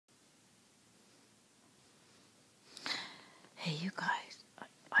Hey, you guys,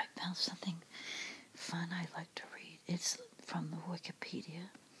 I found something fun I'd like to read. It's from the Wikipedia.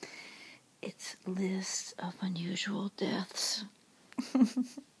 It's lists of unusual deaths.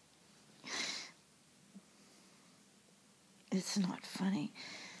 It's not funny,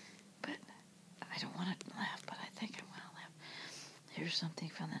 but I don't want to laugh, but I think I want to laugh. Here's something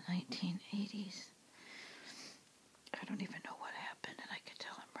from the 1980s. I don't even know what happened, and I can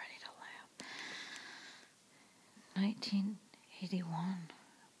tell I'm ready to laugh. 1981,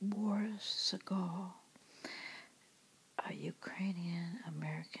 Boris Segal, a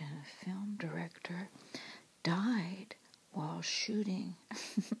Ukrainian-American film director, died while shooting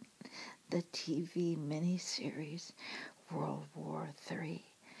the TV miniseries World War III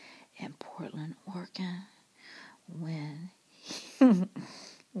in Portland, Oregon, when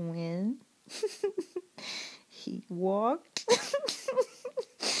he walked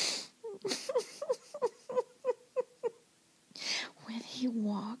when he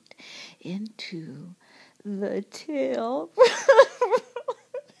walked into the tail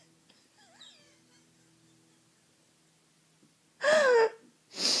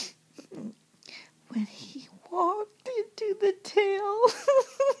when he walked into the tail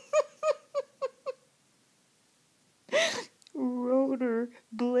rotor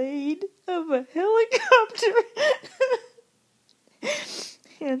blade of a helicopter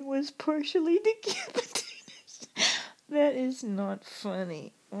and was partially decapitated. That is not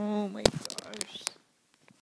funny. Oh my gosh.